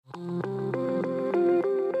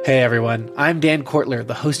Hey everyone, I'm Dan Kortler,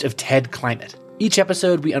 the host of TED Climate. Each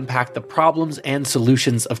episode, we unpack the problems and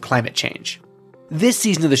solutions of climate change. This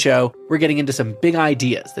season of the show, we're getting into some big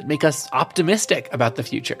ideas that make us optimistic about the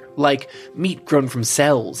future, like meat grown from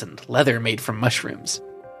cells and leather made from mushrooms.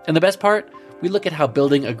 And the best part, we look at how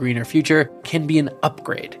building a greener future can be an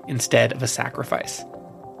upgrade instead of a sacrifice.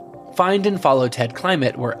 Find and follow TED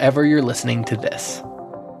Climate wherever you're listening to this.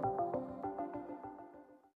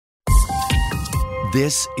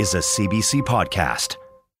 This is a CBC podcast.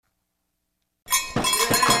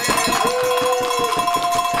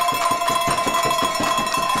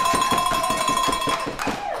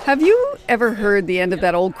 Have you ever heard the end of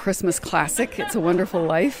that old Christmas classic, It's a Wonderful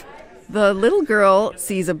Life? The little girl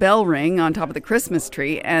sees a bell ring on top of the Christmas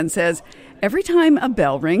tree and says, "Every time a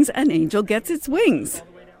bell rings, an angel gets its wings."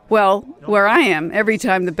 Well, where I am, every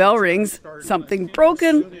time the bell rings, something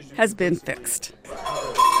broken has been fixed.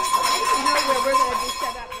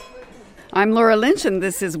 I'm Laura Lynch, and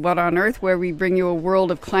this is What on Earth, where we bring you a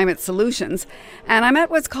world of climate solutions. And I'm at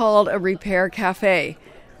what's called a repair cafe,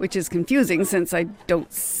 which is confusing since I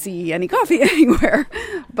don't see any coffee anywhere.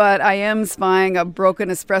 But I am spying a broken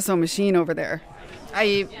espresso machine over there.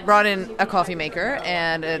 I brought in a coffee maker,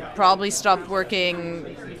 and it probably stopped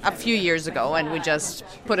working a few years ago, and we just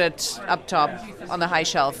put it up top on the high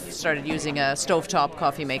shelf, started using a stovetop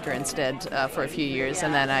coffee maker instead for a few years,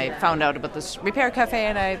 and then I found out about this repair cafe,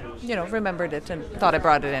 and I remembered it and thought I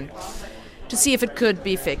brought it in to see if it could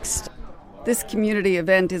be fixed. This community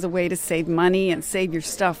event is a way to save money and save your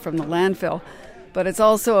stuff from the landfill, but it's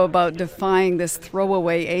also about defying this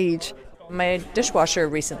throwaway age. My dishwasher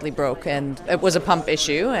recently broke, and it was a pump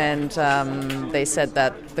issue, and they said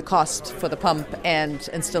that the cost for the pump and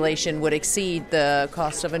installation would exceed the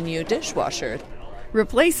cost of a new dishwasher.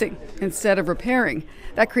 Replacing instead of repairing.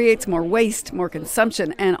 That creates more waste, more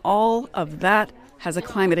consumption, and all of that has a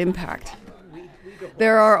climate impact.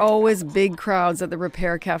 There are always big crowds at the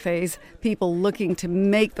repair cafes, people looking to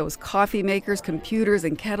make those coffee makers, computers,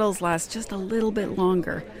 and kettles last just a little bit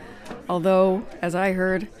longer. Although, as I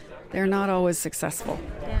heard, they're not always successul.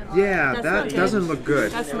 Yeah, that doesn't look good.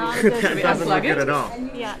 That's not good. That doesn't look good at all.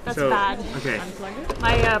 Yeah, that's bad. Okay.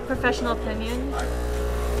 My professional opinion.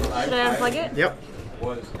 Should I unplug it? Yep.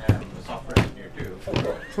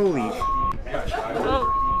 Holy. Oh.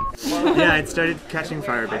 Yeah, it started catching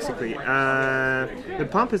fire, basically. The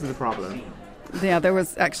pump isn't the problem. Yeah, there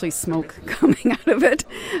was actually smoke coming out of it.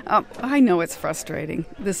 I know it's frustrating,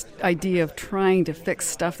 this idea of trying to fix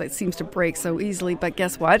stuff that seems to break so easily, but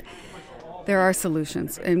guess what? There are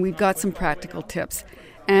solutions, and we've got some practical tips.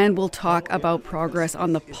 And we'll talk about progress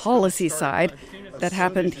on the policy side that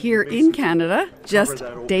happened here in Canada just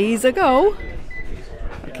days ago.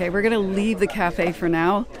 Okay, we're going to leave the cafe for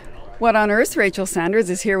now. What on Earth? Rachel Sanders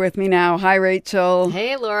is here with me now. Hi, Rachel.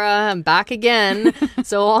 Hey, Laura. I'm back again.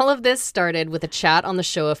 So all of this started with a chat on the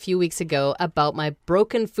show a few weeks ago about my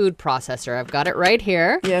broken food processor. I've got it right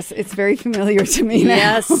here. Yes, it's very familiar to me now.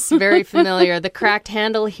 Yes, very familiar. The cracked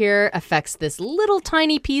handle here affects this little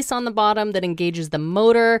tiny piece on the bottom that engages the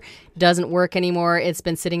motor. Doesn't work anymore. It's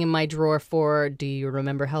been sitting in my drawer for, do you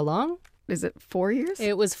remember how long? Is it 4 years?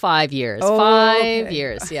 It was 5 years. Oh, 5 okay.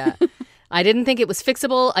 years, yeah. I didn't think it was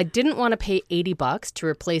fixable. I didn't want to pay $80 to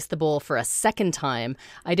replace the bowl for a second time.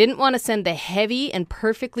 I didn't want to send the heavy and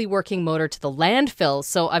perfectly working motor to the landfill,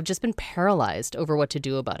 so I've just been paralyzed over what to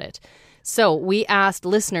do about it. So we asked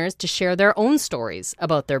listeners to share their own stories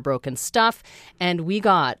about their broken stuff, and we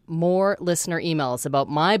got more listener emails about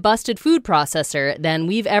my busted food processor than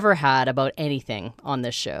we've ever had about anything on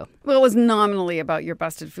this show. Well, it was nominally about your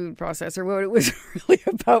busted food processor. What it was really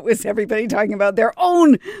about was everybody talking about their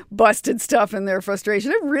own busted stuff and their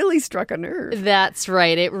frustration. It really struck a nerve. That's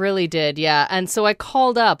right. It really did, yeah. And so I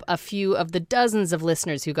called up a few of the dozens of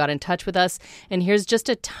listeners who got in touch with us, and here's just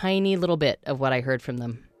a tiny little bit of what I heard from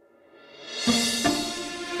them.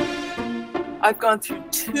 I've gone through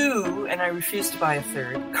 2, and I refuse to buy a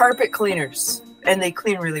third. Carpet cleaners, and they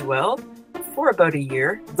clean really well for about a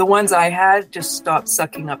year. The ones I had just stopped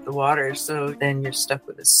sucking up the water, so then you're stuck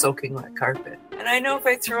with a soaking wet carpet. And I know if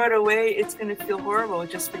I throw it away, it's going to feel horrible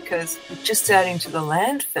just because it's just adding to the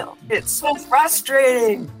landfill. It's so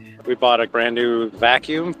frustrating. We bought a brand new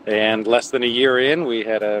vacuum, and less than a year in, we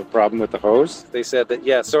had a problem with the hose. They said that,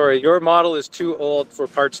 yeah, sorry, your model is too old for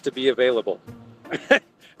parts to be available.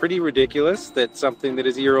 Pretty ridiculous that something that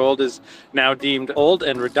is a year old is now deemed old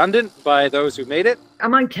and redundant by those who made it.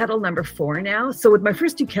 I'm on kettle number 4 now. So with my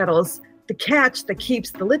first 2 kettles, the catch that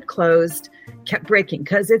keeps the lid closed kept breaking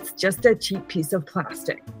because it's just a cheap piece of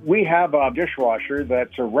plastic. We have a dishwasher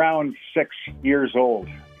that's around 6 years old.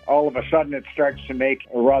 all of a sudden it starts to make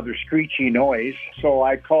a rather screechy noise. So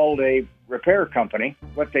I called a repair company.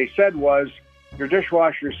 What they said was, your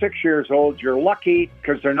dishwasher is 6 years old. You're lucky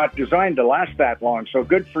because they're not designed to last that long. So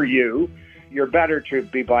good for you. You're better to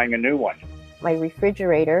be buying a new one. My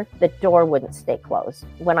refrigerator, the door wouldn't stay closed.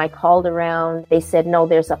 When I called around, they said, no,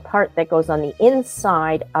 there's a part that goes on the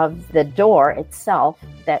inside of the door itself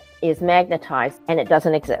that is magnetized, and it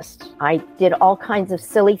doesn't exist. I did all kinds of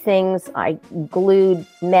silly things. I glued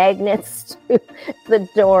magnets to the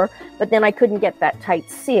door, but then I couldn't get that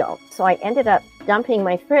tight seal. So I ended up dumping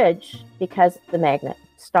my fridge because the magnet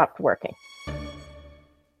stopped working.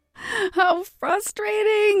 How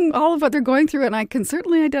frustrating! All of what they're going through, and I can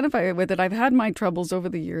certainly identify with it. I've had my troubles over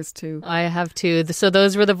the years, too. I have, too. So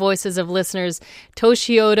those were the voices of listeners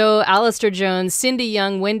Toshi Odo, Alistair Jones, Cindy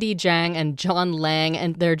Young, Wendy Jang, and John Lang,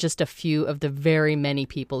 and they're just a few of the very many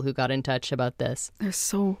people who got in touch about this. There's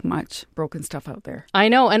so much broken stuff out there. I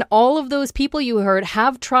know, and all of those people you heard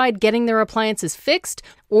have tried getting their appliances fixed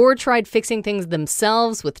or tried fixing things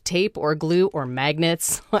themselves with tape or glue or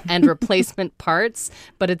magnets and replacement parts,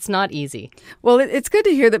 but it's not easy. Well, it's good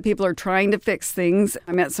to hear that people are trying to fix things.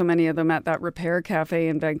 I met so many of them at that repair cafe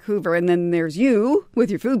in Vancouver, and then there's you with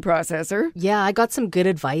your food processor. Yeah, I got some good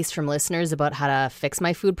advice from listeners about how to fix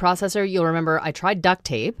my food processor. You'll remember I tried duct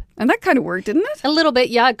tape. And that kind of worked, didn't it? A little bit,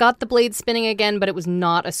 yeah. It got the blade spinning again, but it was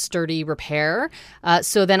not a sturdy repair.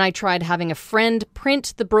 So then I tried having a friend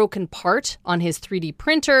print the broken part on his 3D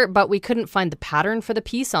printer, but we couldn't find the pattern for the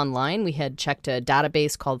piece online. We had checked a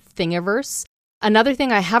database called Thingiverse. Another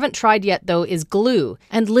thing I haven't tried yet, though, is glue.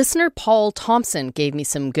 And listener Paul Thompson gave me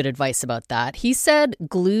some good advice about that. He said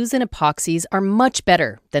glues and epoxies are much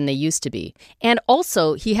better than they used to be. And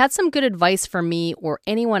also, he had some good advice for me or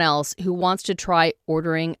anyone else who wants to try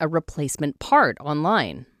ordering a replacement part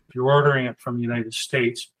online. If you're ordering it from the United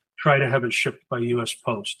States, try to have it shipped by U.S.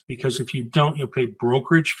 Post. Because if you don't, you'll pay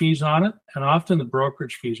brokerage fees on it. And often the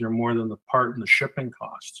brokerage fees are more than the part and the shipping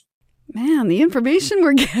costs. Man, the information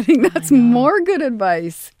we're getting, that's more good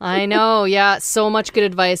advice. I know, yeah, so much good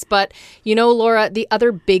advice. But, you know, Laura, the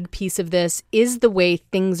other big piece of this is the way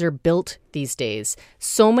things are built these days.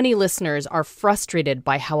 So many listeners are frustrated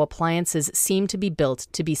by how appliances seem to be built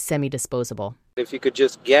to be semi-disposable. If you could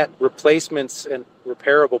just get replacements and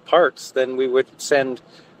repairable parts, then we would send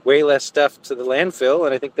way less stuff to the landfill,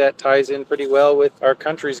 and I think that ties in pretty well with our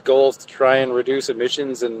country's goals to try and reduce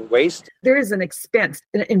emissions and waste. There is an expense,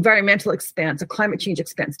 an environmental expense, a climate change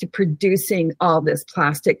expense to producing all this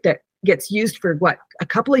plastic that gets used for, a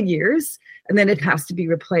couple of years, and then it has to be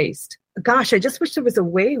replaced. Gosh, I just wish there was a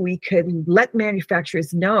way we could let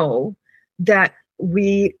manufacturers know that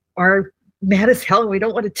we are mad as hell and we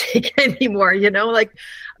don't want to take it anymore,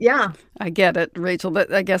 yeah. I get it, Rachel,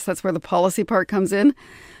 but I guess that's where the policy part comes in.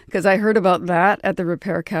 Because I heard about that at the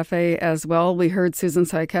repair cafe as well. We heard Susan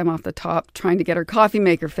Sycam off the top trying to get her coffee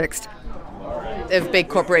maker fixed. If big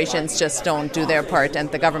corporations just don't do their part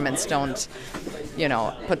and the governments don't,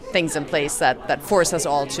 put things in place that force us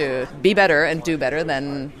all to be better and do better,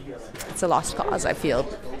 then it's a lost cause, I feel.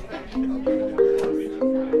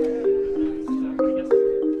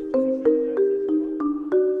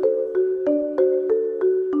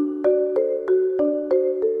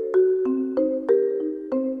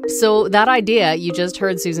 So that idea you just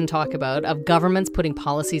heard Susan talk about of governments putting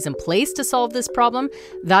policies in place to solve this problem,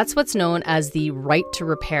 that's what's known as the right to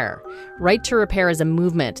repair. Right to repair is a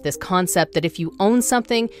movement, this concept that if you own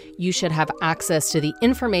something, you should have access to the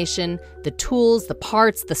information, the tools, the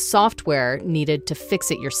parts, the software needed to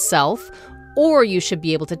fix it yourself, or you should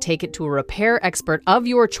be able to take it to a repair expert of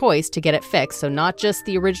your choice to get it fixed. So not just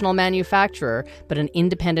the original manufacturer, but an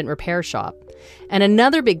independent repair shop. And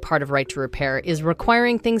another big part of right to repair is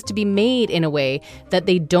requiring things to be made in a way that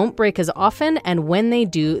they don't break as often, and when they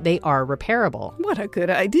do, they are repairable. What a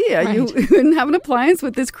good idea. Right. You wouldn't have an appliance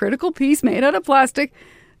with this critical piece made out of plastic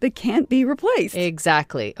that can't be replaced.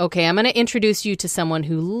 Exactly. Okay, I'm going to introduce you to someone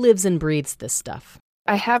who lives and breathes this stuff.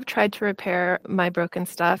 I have tried to repair my broken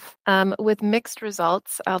stuff with mixed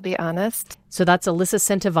results, I'll be honest. So that's Alyssa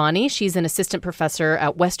Centovani. She's an assistant professor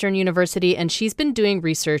at Western University, and she's been doing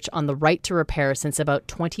research on the right to repair since about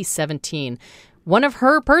 2017. One of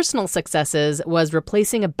her personal successes was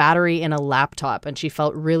replacing a battery in a laptop, and she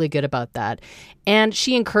felt really good about that. And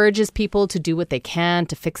she encourages people to do what they can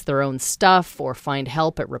to fix their own stuff or find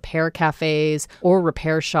help at repair cafes or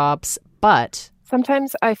repair shops, but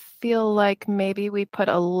sometimes I feel like maybe we put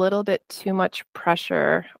a little bit too much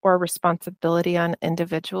pressure or responsibility on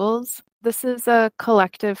individuals. This is a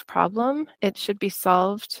collective problem. It should be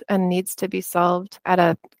solved and needs to be solved at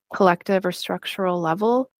a collective or structural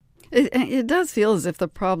level. It does feel as if the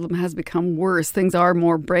problem has become worse. Things are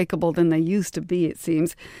more breakable than they used to be, it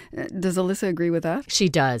seems. Does Alyssa agree with that? She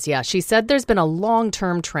does, yeah. She said there's been a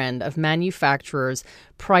long-term trend of manufacturers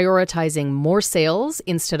prioritizing more sales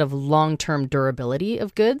instead of long-term durability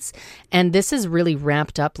of goods. And this has really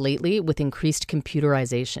ramped up lately with increased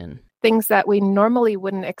computerization. Things that we normally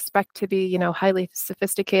wouldn't expect to be, highly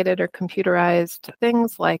sophisticated or computerized,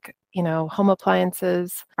 things like, home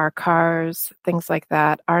appliances, our cars, things like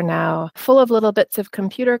that are now full of little bits of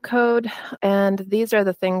computer code. And these are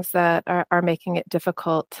the things that are making it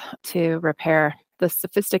difficult to repair. The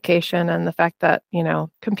sophistication and the fact that,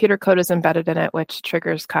 computer code is embedded in it, which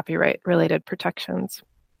triggers copyright-related protections.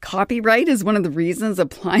 Copyright is one of the reasons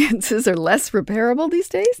appliances are less repairable these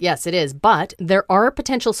days? Yes, it is. But there are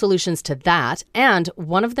potential solutions to that. And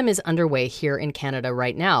one of them is underway here in Canada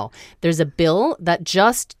right now. There's a bill that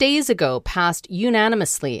just days ago passed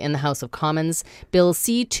unanimously in the House of Commons, Bill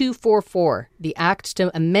C-244. The act to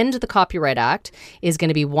amend the Copyright Act is going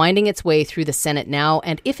to be winding its way through the Senate now.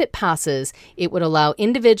 And if it passes, it would allow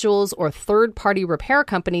individuals or third-party repair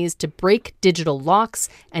companies to break digital locks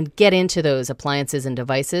and get into those appliances and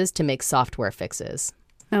devices to make software fixes.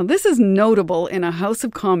 Now, this is notable in a House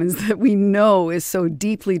of Commons that we know is so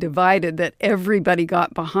deeply divided that everybody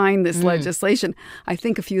got behind this legislation. I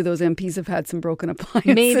think a few of those MPs have had some broken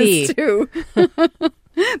appliances too.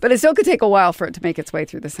 But it still could take a while for it to make its way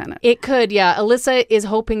through the Senate. It could, yeah. Alyssa is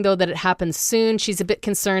hoping, though, that it happens soon. She's a bit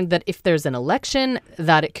concerned that if there's an election,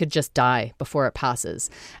 that it could just die before it passes.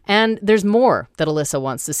 And there's more that Alyssa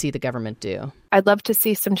wants to see the government do. I'd love to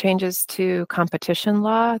see some changes to competition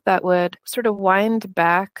law that would sort of wind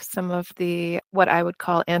back some of the, what I would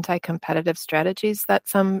call anti-competitive strategies that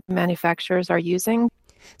some manufacturers are using.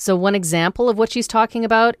 So one example of what she's talking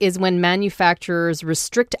about is when manufacturers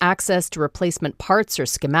restrict access to replacement parts or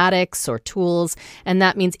schematics or tools, and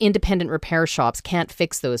that means independent repair shops can't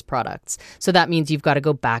fix those products. So that means you've got to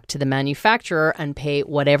go back to the manufacturer and pay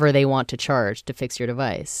whatever they want to charge to fix your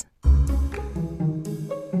device.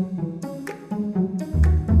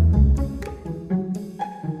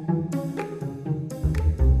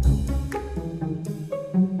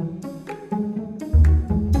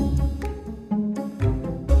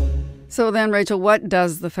 So then, Rachel, what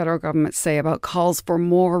does the federal government say about calls for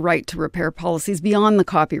more right to repair policies beyond the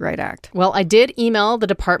Copyright Act? Well, I did email the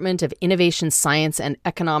Department of Innovation, Science and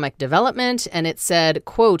Economic Development, and it said,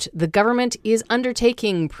 quote, the government is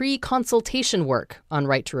undertaking pre-consultation work on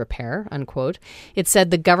right to repair, unquote. It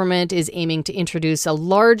said the government is aiming to introduce a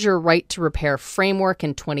larger right to repair framework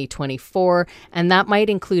in 2024, and that might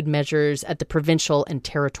include measures at the provincial and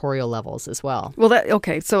territorial levels as well. Well,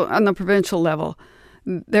 so on the provincial level,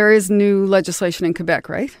 there is new legislation in Quebec,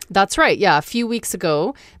 right? That's right. Yeah. A few weeks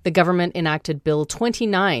ago, the government enacted Bill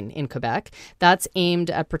 29 in Quebec. That's aimed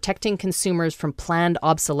at protecting consumers from planned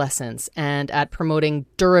obsolescence and at promoting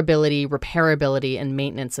durability, repairability, and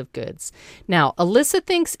maintenance of goods. Now, Alyssa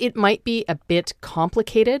thinks it might be a bit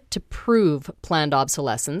complicated to prove planned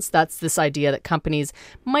obsolescence. That's this idea that companies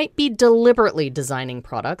might be deliberately designing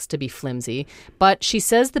products to be flimsy, but she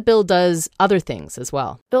says the bill does other things as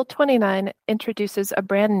well. Bill 29 introduces a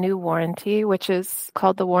brand new warranty, which is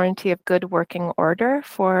called the Warranty of Good Working Order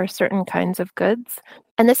for certain kinds of goods.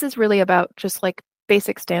 And this is really about just like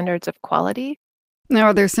basic standards of quality. Now,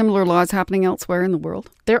 are there similar laws happening elsewhere in the world?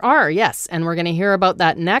 There are, yes. And we're going to hear about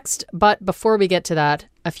that next. But before we get to that,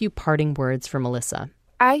 a few parting words from Alyssa.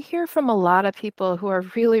 I hear from a lot of people who are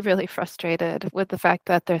really, really frustrated with the fact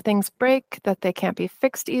that their things break, that they can't be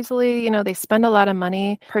fixed easily. They spend a lot of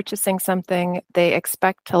money purchasing something they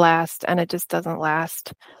expect to last, and it just doesn't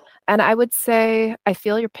last. And I would say, I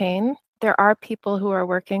feel your pain. There are people who are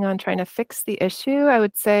working on trying to fix the issue. I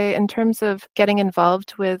would say in terms of getting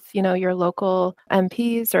involved with, your local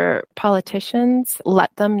MPs or politicians,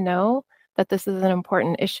 let them know that this is an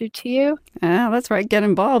important issue to you. Yeah, that's right. Get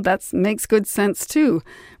involved. That makes good sense too.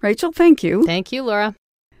 Rachel, thank you. Thank you, Laura.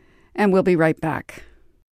 And we'll be right back.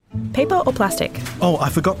 Paper or plastic? Oh, I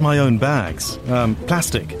forgot my own bags.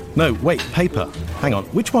 Plastic. No, wait, paper. Hang on,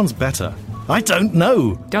 which one's better? I don't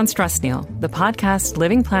know. Don't stress, Neil. The podcast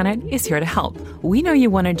Living Planet is here to help. We know you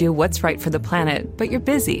want to do what's right for the planet, but you're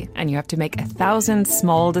busy and you have to make 1,000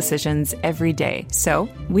 small decisions every day. So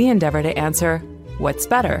we endeavor to answer, what's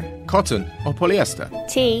better? Cotton or polyester?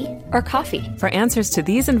 Tea or coffee? For answers to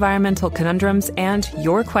these environmental conundrums and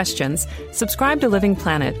your questions, subscribe to Living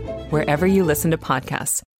Planet wherever you listen to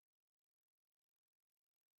podcasts.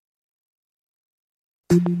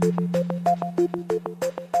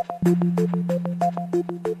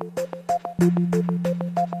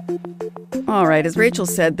 All right, as Rachel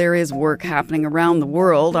said, there is work happening around the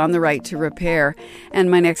world on the right to repair.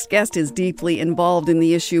 And my next guest is deeply involved in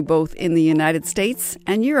the issue both in the United States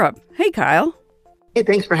and Europe. Hey, Kyle. Hey,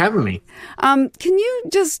 thanks for having me. Can you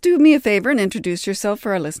just do me a favor and introduce yourself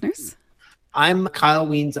for our listeners? I'm Kyle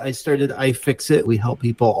Wiens. I started iFixit. We help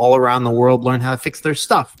people all around the world learn how to fix their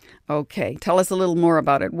stuff. Okay, tell us a little more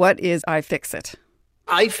about it. What is iFixit?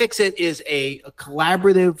 iFixit is a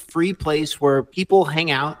collaborative, free place where people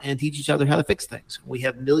hang out and teach each other how to fix things. We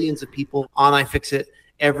have millions of people on iFixit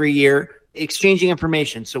every year exchanging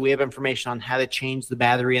information. So we have information on how to change the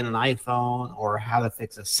battery in an iPhone or how to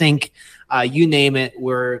fix a sink. You name it,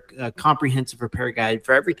 we're a comprehensive repair guide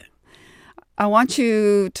for everything. I want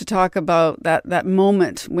you to talk about that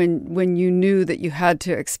moment when you knew that you had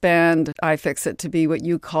to expand iFixit to be what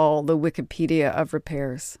you call the Wikipedia of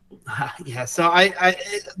repairs. Yeah, so I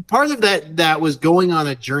part of that was going on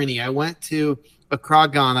a journey. I went to Accra,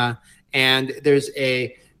 Ghana, and there's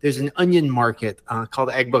an onion market called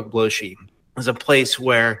Egbuk Bloshi. It's a place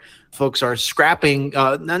where folks are scrapping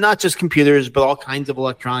not just computers, but all kinds of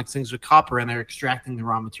electronics, things with copper, and they're extracting the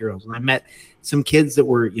raw materials. And I met some kids that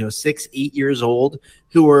were 6, 8 years old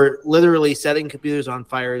who were literally setting computers on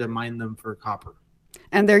fire to mine them for copper.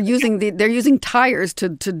 And they're using tires to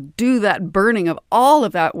do that burning of all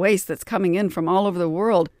of that waste that's coming in from all over the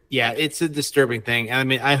world. Yeah, it's a disturbing thing. I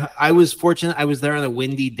mean, I was fortunate. I was there on a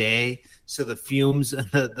windy day, so the fumes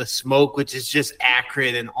and the smoke, which is just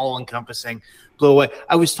acrid and all-encompassing, blew away.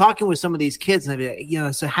 I was talking with some of these kids, and I'd be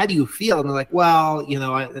like, so how do you feel? And they're like, well,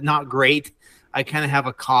 not great. I kind of have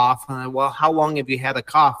a cough. And I, well, how long have you had a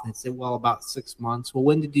cough? And I'd say, well, about 6 months. Well,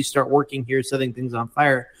 when did you start working here, setting things on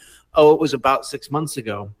fire? Oh, it was about 6 months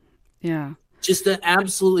ago. Yeah. Just an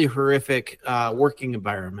absolutely horrific working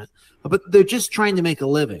environment. But they're just trying to make a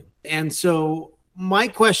living. And so my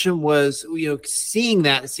question was, seeing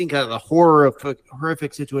kind of the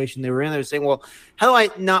horrific situation they were in, they were saying, well, how do I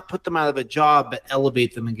not put them out of a job, but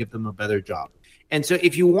elevate them and give them a better job? And so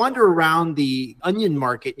if you wander around the onion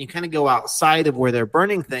market and you kind of go outside of where they're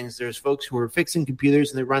burning things, there's folks who are fixing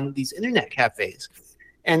computers and they run these internet cafes.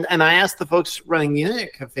 And I asked the folks running the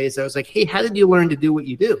internet cafes, I was like, hey, how did you learn to do what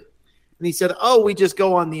you do? And he said, oh, we just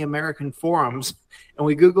go on the American forums and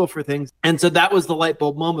we Google for things. And so that was the light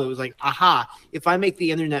bulb moment. It was like, aha, if I make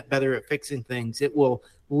the internet better at fixing things, it will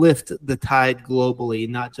lift the tide globally,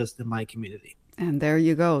 not just in my community. And there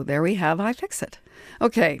you go. There we have iFixit.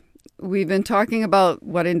 Okay. We've been talking about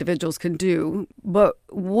what individuals can do, but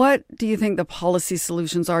what do you think the policy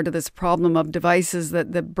solutions are to this problem of devices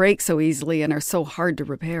that break so easily and are so hard to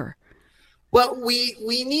repair? Well, we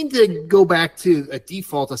need to go back to a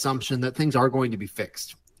default assumption that things are going to be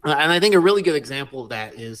fixed. And I think a really good example of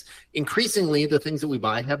that is increasingly the things that we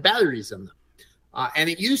buy have batteries in them. And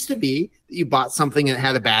it used to be that you bought something that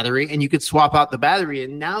had a battery and you could swap out the battery,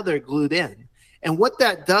 and now they're glued in. And what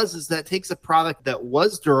that does is that takes a product that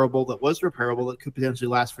was durable, that was repairable, that could potentially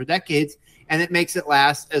last for decades, and it makes it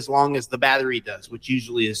last as long as the battery does, which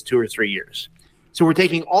usually is 2 or 3 years. So we're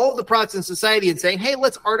taking all of the products in society and saying, hey,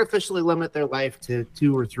 let's artificially limit their life to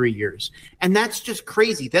 2 or 3 years. And that's just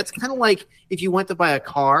crazy. That's kind of like if you went to buy a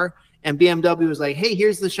car and BMW was like, hey,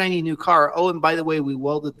 here's the shiny new car. Oh, and by the way, we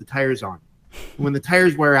welded the tires on. When the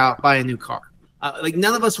tires wear out, buy a new car.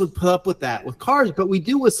 None of us would put up with that with cars, but we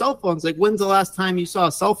do with cell phones. Like, when's the last time you saw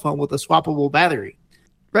a cell phone with a swappable battery?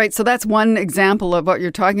 Right. So that's one example of what you're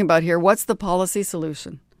talking about here. What's the policy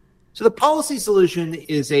solution? So the policy solution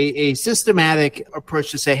is a systematic approach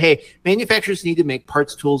to say, hey, manufacturers need to make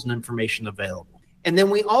parts, tools, and information available. And then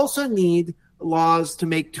we also need laws to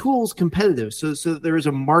make tools competitive so that there is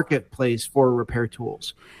a marketplace for repair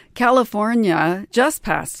tools. California just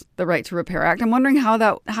passed the Right to Repair Act. I'm wondering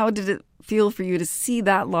how did it feel for you to see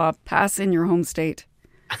that law pass in your home state?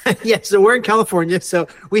 Yeah, so we're in California. So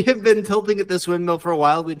we have been tilting at this windmill for a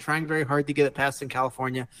while. We've been trying very hard to get it passed in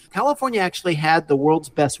California. California actually had the world's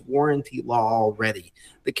best warranty law already.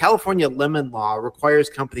 The California Lemon Law requires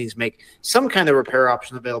companies make some kind of repair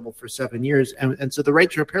option available for 7 years. And so the Right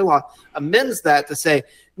to Repair law amends that to say,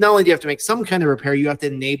 not only do you have to make some kind of repair, you have to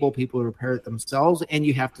enable people to repair it themselves, and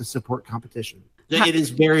you have to support competition. It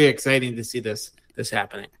is very exciting to see this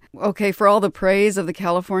happening. Okay, for all the praise of the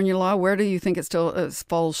California law, where do you think it still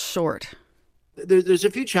falls short? There's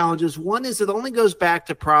a few challenges. One is it only goes back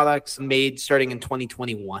to products made starting in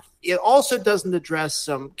 2021. It also doesn't address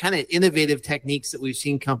some kind of innovative techniques that we've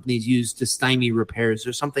seen companies use to stymie repairs.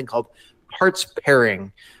 There's something called parts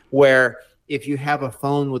pairing, where if you have a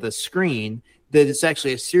phone with a screen, that it's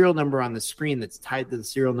actually a serial number on the screen that's tied to the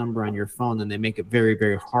serial number on your phone, and they make it very,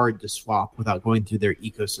 very hard to swap without going through their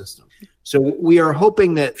ecosystem. So we are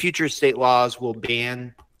hoping that future state laws will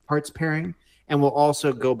ban parts pairing, and we'll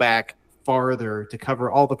also go back farther to cover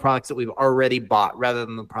all the products that we've already bought rather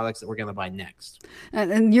than the products that we're going to buy next.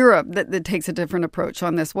 And Europe, that takes a different approach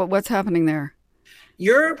on this. What's happening there?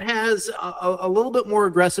 Europe has a little bit more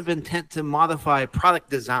aggressive intent to modify product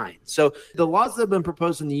design. So the laws that have been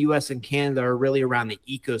proposed in the US and Canada are really around the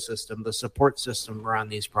ecosystem, the support system around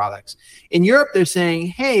these products. In Europe, they're saying,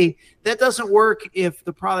 hey, that doesn't work if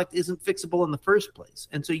the product isn't fixable in the first place.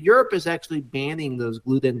 And so Europe is actually banning those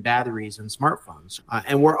glued-in batteries in smartphones.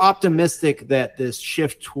 And we're optimistic that this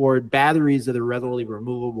shift toward batteries that are readily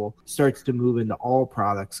removable starts to move into all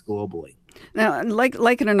products globally. Now,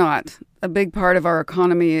 like it or not, a big part of our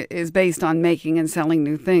economy is based on making and selling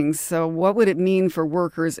new things. So what would it mean for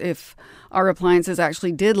workers if our appliances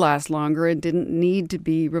actually did last longer and didn't need to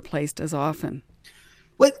be replaced as often?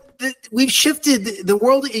 We've shifted the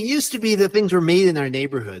world. It used to be that things were made in our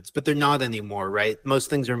neighborhoods, but they're not anymore, right?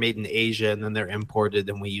 Most things are made in Asia and then they're imported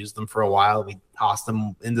and we use them for a while. We toss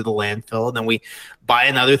them into the landfill and then we buy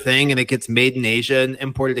another thing and it gets made in Asia and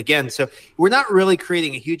imported again. So we're not really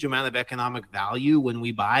creating a huge amount of economic value when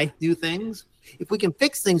we buy new things. If we can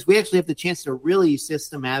fix things, we actually have the chance to really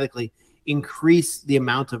systematically increase the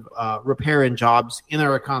amount of repair and jobs in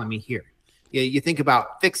our economy here. You think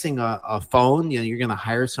about fixing a phone, you're going to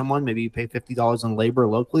hire someone, maybe you pay $50 in labor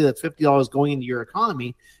locally. That's $50 going into your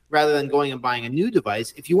economy rather than going and buying a new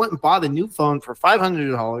device. If you went and bought a new phone for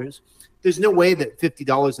 $500, there's no way that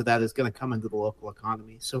 $50 of that is going to come into the local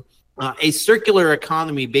economy. So a circular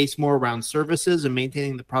economy based more around services and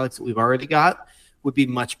maintaining the products that we've already got would be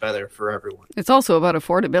much better for everyone. It's also about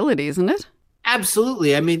affordability, isn't it?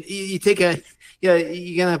 Absolutely. I mean, you take you're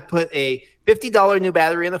going to put a $50 new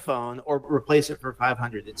battery in a phone or replace it for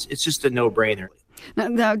 $500. It's just a no-brainer.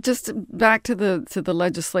 Now, just back to the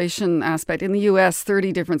legislation aspect. In the U.S.,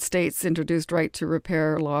 30 different states introduced right to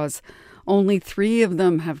repair laws. Only 3 of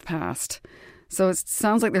them have passed. So it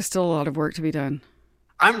sounds like there's still a lot of work to be done.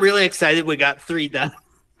 I'm really excited we got 3 done.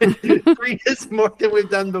 3 is more than we've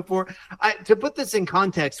done before. To put this in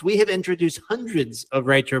context, we have introduced hundreds of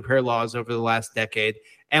right to repair laws over the last decade,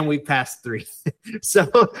 and we've passed 3. So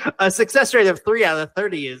a success rate of 3 out of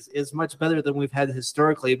 30 is much better than we've had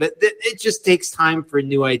historically. But it just takes time for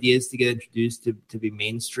new ideas to get introduced to be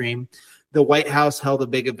mainstream. The White House held a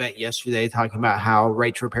big event yesterday talking about how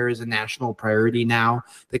right to repair is a national priority now.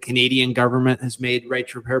 The Canadian government has made right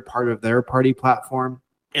to repair part of their party platform.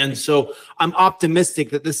 And so I'm optimistic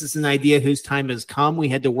that this is an idea whose time has come. We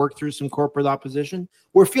had to work through some corporate opposition.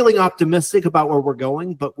 We're feeling optimistic about where we're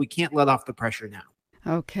going, but we can't let off the pressure now.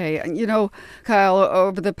 Okay. You know, Kyle,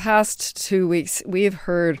 over the past 2 weeks, we've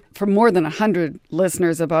heard from more than 100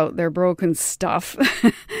 listeners about their broken stuff.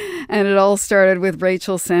 And it all started with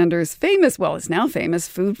Rachel Sanders' it's now famous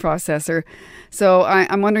food processor. So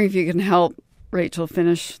I'm wondering if you can help Rachel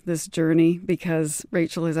finish this journey, because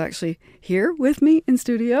Rachel is actually here with me in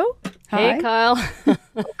studio. Hi. Hey, Kyle.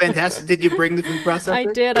 Fantastic. Did you bring the food processor? I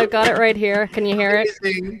did. I've got it right here. Can you hear it?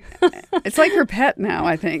 It's like her pet now,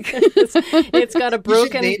 I think. It's got a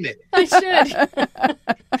broken... You should name it. I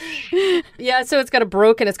should. Yeah, so it's got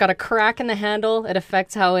a crack in the handle. It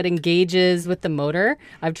affects how it engages with the motor.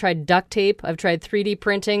 I've tried duct tape. I've tried 3D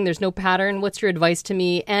printing. There's no pattern. What's your advice to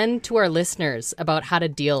me and to our listeners about how to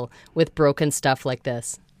deal with broken stuff like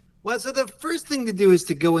this? Well, so the first thing to do is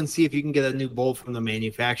to go and see if you can get a new bowl from the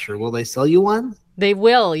manufacturer. Will they sell you one? They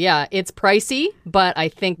will, yeah. It's pricey, but I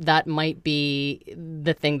think that might be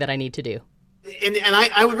the thing that I need to do. And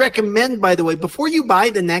I would recommend, by the way, before you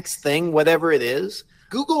buy the next thing, whatever it is,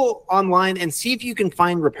 Google online and see if you can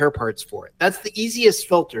find repair parts for it. That's the easiest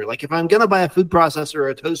filter. Like if I'm going to buy a food processor or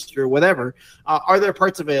a toaster or whatever, are there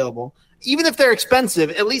parts available? Even if they're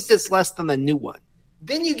expensive, at least it's less than the new one.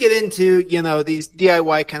 Then you get into, these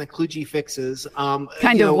DIY kind of kludgy fixes.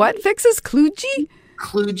 What fixes? Kludgy?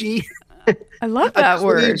 Kludgy. I love that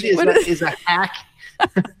word. Is a hack.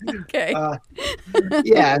 Okay.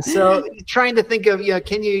 Yeah, so trying to think of,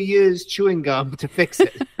 can you use chewing gum to fix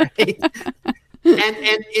it, right?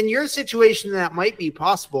 And in your situation, that might be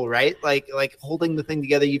possible, right? Like holding the thing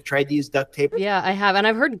together, you've tried to use duct tape? Yeah, I have. And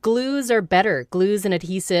I've heard glues are better. Glues and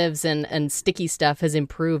adhesives and sticky stuff has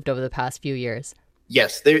improved over the past few years.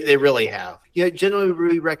 Yes, they really have. Generally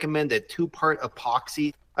we recommend a 2-part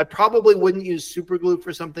epoxy. I probably wouldn't use super glue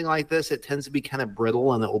for something like this. It tends to be kind of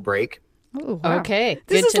brittle and it will break. Oh, wow. Okay.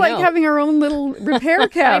 This is like having our own little repair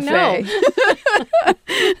cafe. I know.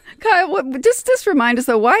 Kyle, just remind us,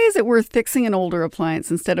 though, why is it worth fixing an older appliance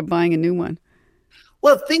instead of buying a new one?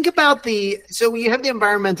 Well, think about so you have the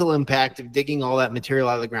environmental impact of digging all that material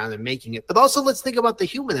out of the ground and making it, but also let's think about the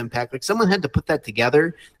human impact. Like someone had to put that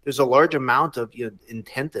together. There's a large amount of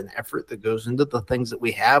intent and effort that goes into the things that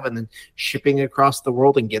we have and then shipping across the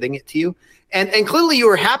world and getting it to you. And clearly you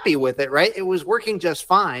were happy with it, right? It was working just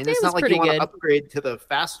fine. It's not like you want to upgrade to the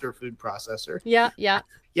faster food processor. Yeah.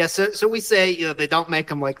 Yeah, so we say, they don't make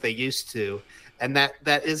them like they used to. And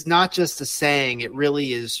that is not just a saying, it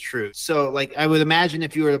really is true. So like I would imagine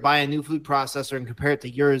if you were to buy a new food processor and compare it to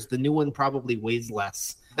yours, the new one probably weighs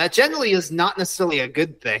less. That generally is not necessarily a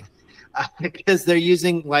good thing because they're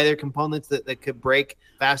using lighter components that could break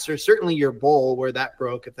faster. Certainly your bowl where that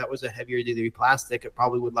broke, if that was a heavier duty plastic, it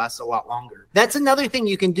probably would last a lot longer. That's another thing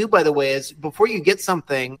you can do, by the way, is before you get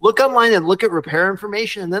something, look online and look at repair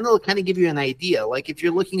information, and then it'll kind of give you an idea. Like if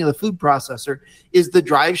you're looking at a food processor, is the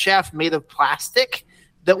drive shaft made of plastic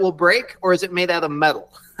that will break, or is it made out of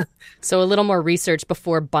metal? So a little more research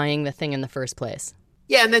before buying the thing in the first place.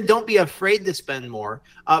 Yeah, and then don't be afraid to spend more.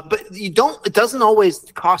 But it doesn't always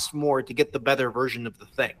cost more to get the better version of the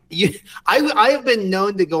thing. I have been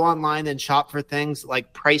known to go online and shop for things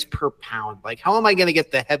like price per pound. Like, how am I going to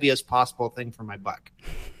get the heaviest possible thing for my buck?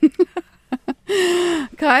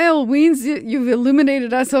 Kyle Wiens, you've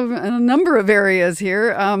illuminated us in a number of areas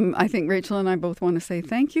here. I think Rachel and I both want to say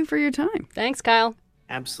thank you for your time. Thanks, Kyle.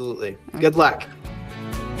 Absolutely. Good luck.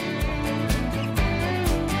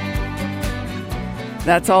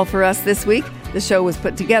 That's all for us this week. The show was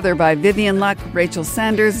put together by Vivian Luck, Rachel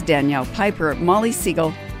Sanders, Danielle Piper, Molly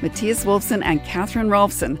Siegel, Matthias Wolfson, and Catherine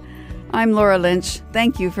Rolfson. I'm Laura Lynch.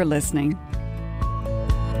 Thank you for listening.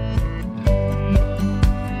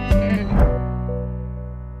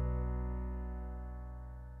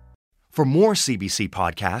 For more CBC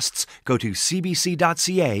podcasts, go to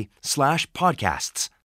cbc.ca/podcasts.